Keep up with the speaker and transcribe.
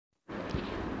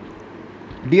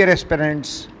Dear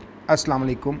aspirants, Assalamu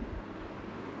alaikum.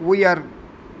 We are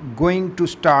going to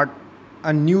start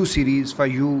a new series for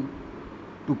you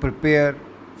to prepare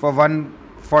for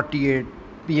 148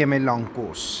 PMA long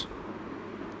course.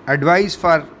 Advice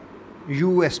for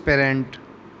you aspirant,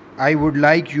 I would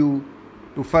like you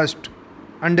to first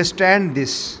understand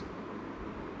this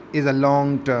is a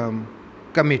long-term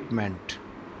commitment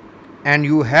and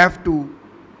you have to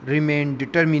remain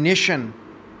determination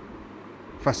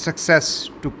for success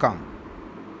to come.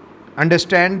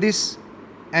 Understand this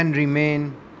and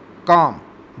remain calm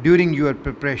during your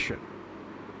preparation.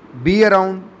 Be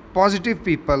around positive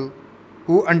people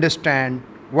who understand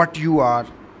what you are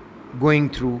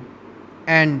going through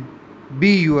and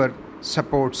be your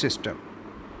support system.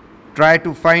 Try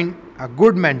to find a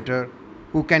good mentor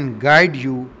who can guide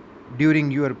you during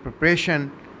your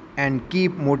preparation and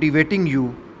keep motivating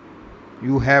you.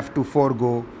 You have to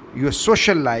forego your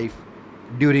social life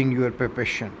during your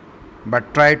preparation,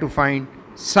 but try to find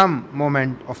some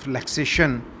moment of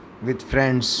relaxation with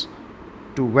friends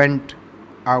to vent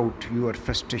out your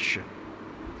frustration.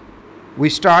 We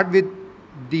start with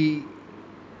the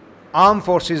Armed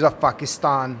Forces of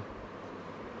Pakistan,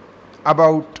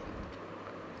 about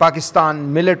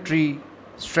Pakistan military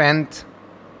strength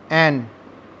and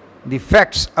the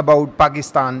facts about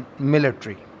Pakistan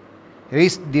military.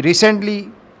 The recently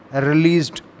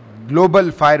released Global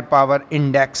Firepower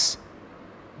Index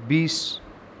BIS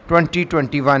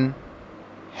 2021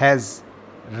 has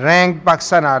ranked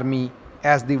Pakistan Army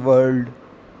as the world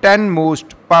 10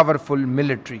 most powerful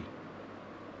military,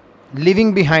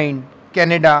 leaving behind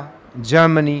Canada,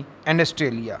 Germany and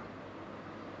Australia.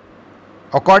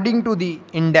 According to the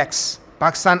index,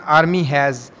 Pakistan Army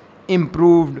has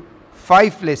improved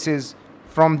 5 places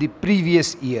from the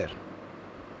previous year.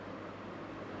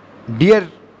 Dear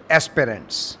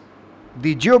aspirants,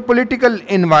 the geopolitical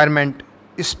environment,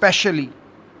 especially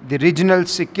the regional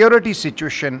security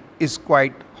situation, is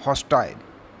quite hostile.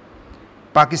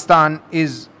 Pakistan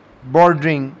is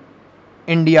bordering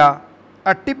India,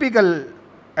 a typical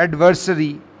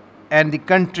adversary and the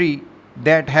country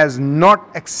that has not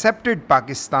accepted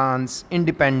Pakistan's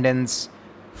independence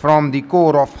from the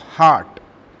core of heart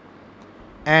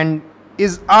and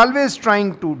is always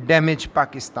trying to damage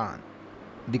Pakistan.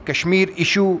 The Kashmir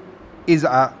issue is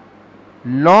a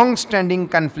long-standing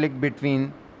conflict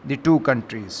between the two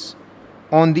countries.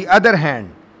 On the other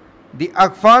hand, the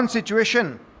Afghan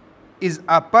situation is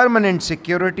a permanent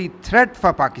security threat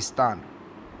for Pakistan.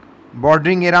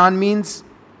 Bordering Iran means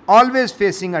always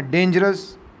facing a danger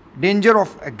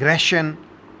of aggression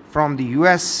from the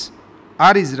US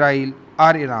or Israel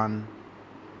or Iran.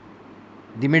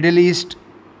 The Middle East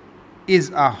is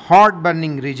a hot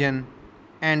burning region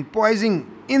and posing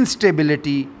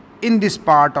instability in this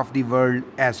part of the world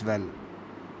as well.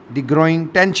 The growing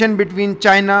tension between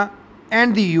China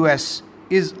and the US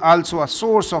is also a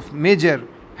source of major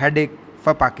headache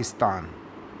for Pakistan.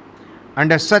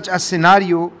 Under such a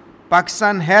scenario,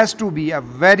 Pakistan has to be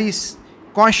very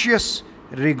conscious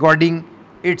regarding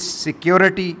its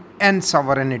security and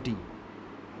sovereignty.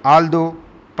 Although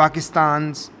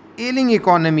Pakistan's ailing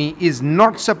economy is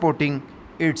not supporting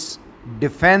its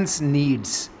defense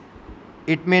needs,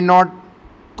 it may not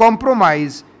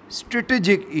compromise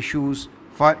strategic issues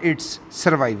for its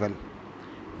survival.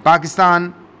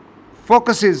 Pakistan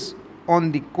focuses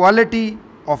on the quality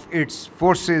of its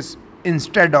forces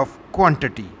instead of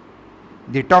quantity.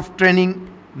 The tough training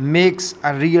makes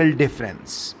a real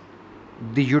difference.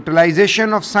 The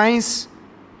utilization of science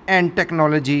and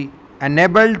technology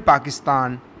enabled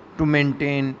Pakistan to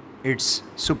maintain its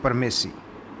supremacy.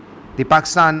 The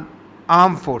Pakistan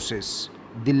Armed Forces,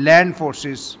 the land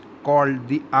forces called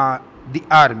the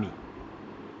Army.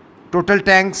 Total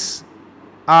tanks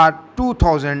are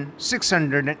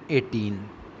 2,618.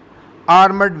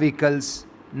 Armored vehicles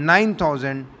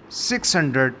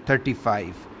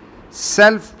 9,635.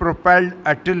 Self-propelled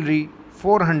artillery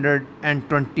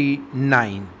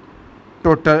 429.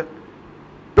 Total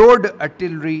towed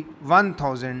artillery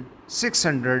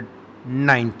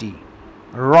 1,690.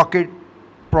 Rocket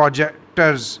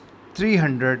projectors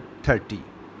 330.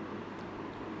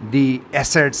 The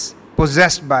assets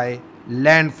possessed by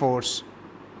land force,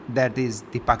 that is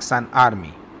the Pakistan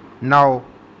Army. Now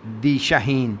the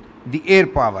Shaheen, the air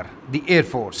power, the air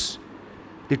force.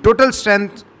 The total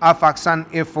strength of Pakistan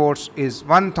Air Force is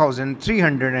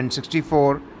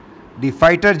 1,364. The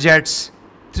fighter jets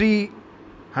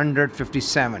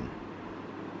 357.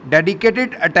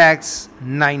 Dedicated attacks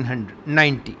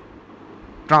 990.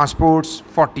 Transports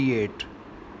 48.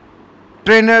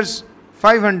 Trainers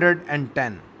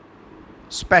 510.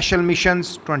 Special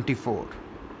missions 24.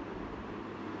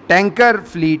 Tanker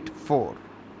fleet 4,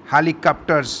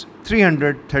 helicopters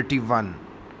 331,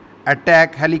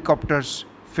 attack helicopters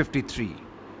 53.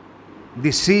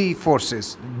 The sea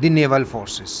forces, the naval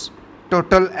forces,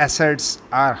 total assets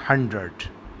are 100.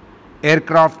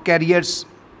 Aircraft carriers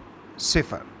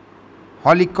 0.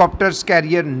 Helicopters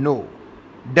carrier no.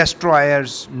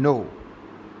 Destroyers no.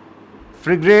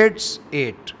 Frigates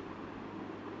 8.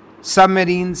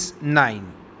 Submarines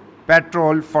 9.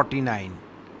 Patrol 49.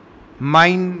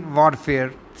 Mine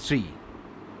warfare 3.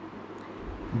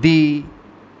 The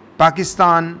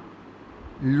Pakistan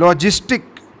logistic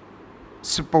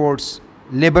supports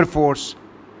labor force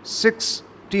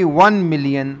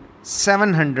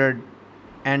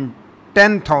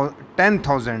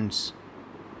 61,710,000.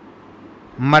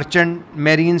 Merchant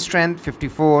marine strength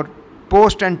 54.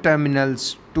 Post and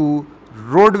terminals 2.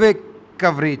 Roadway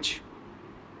coverage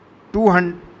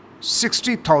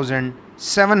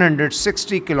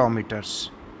 260,760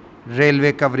 kilometers.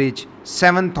 Railway coverage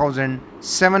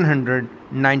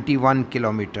 7,791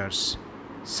 kilometers.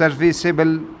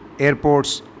 Serviceable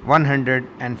airports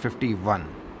 151.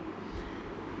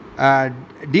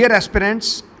 Dear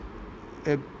aspirants,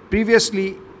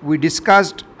 previously we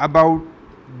discussed about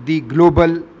the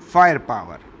global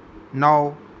firepower.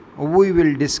 Now we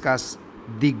will discuss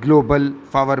the global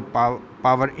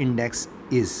power index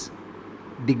is.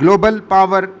 The global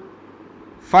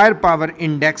firepower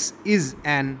index is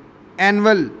an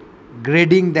annual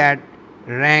grading that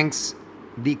ranks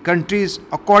the countries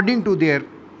according to their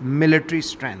military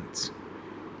strengths.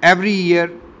 Every year,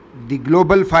 the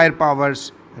global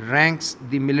firepowers ranks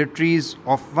the militaries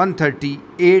of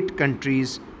 138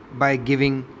 countries by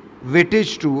giving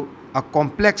weightage to a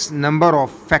complex number of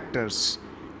factors,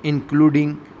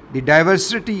 including the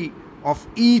diversity of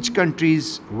each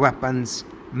country's weapons,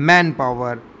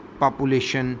 manpower,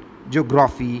 population,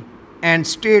 geography, and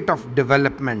state of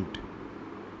development.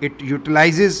 It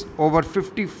utilizes over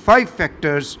 55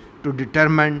 factors to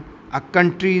determine a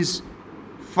country's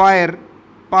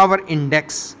firepower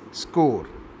index score.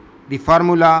 The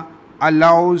formula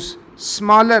allows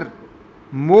smaller,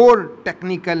 more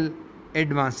technical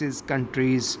advances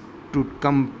countries to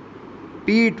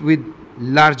compete with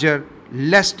larger,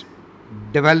 less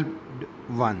developed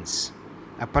ones.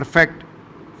 A perfect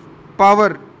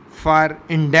power fire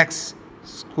index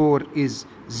score is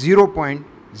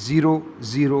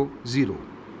 0.000,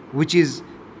 which is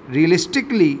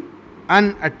realistically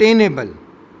unattainable.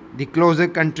 The closer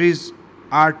countries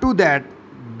are to that,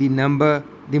 the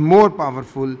more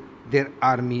powerful their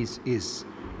armies is.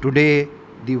 Today,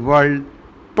 the world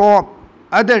top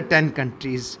other 10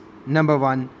 countries: number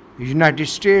 1, United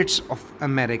States of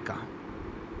America,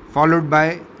 followed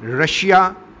by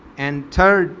Russia, and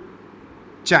 3rd,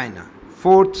 China,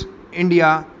 4th,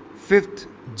 India, 5th,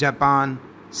 Japan,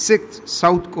 6th,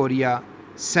 South Korea,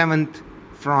 7th,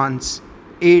 France,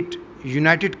 8th,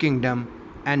 United Kingdom,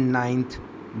 and 9th,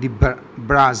 the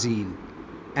Brazil.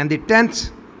 And the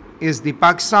 10th is the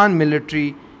Pakistan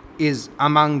military is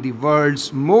among the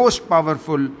world's most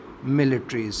powerful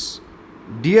militaries.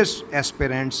 Dear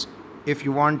aspirants, if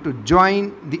you want to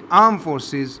join the armed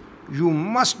forces, you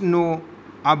must know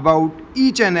about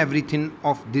each and everything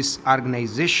of this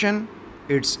organization,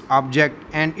 its object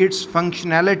and its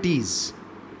functionalities.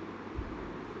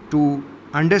 To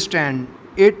understand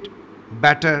it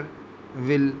better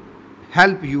will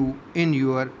help you in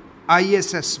your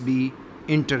ISSB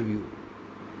interview.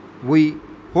 We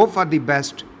hope for the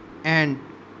best, and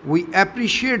we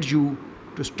appreciate you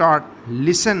to start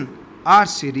listen our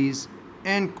series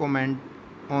and comment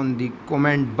on the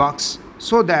comment box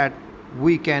so that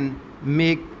we can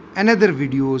make another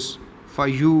videos for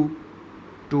you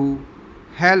to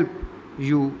help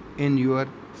you in your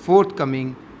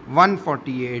forthcoming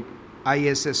 148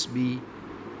 ISSB.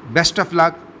 Best of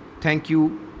luck. Thank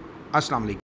you. Assalamu alaikum.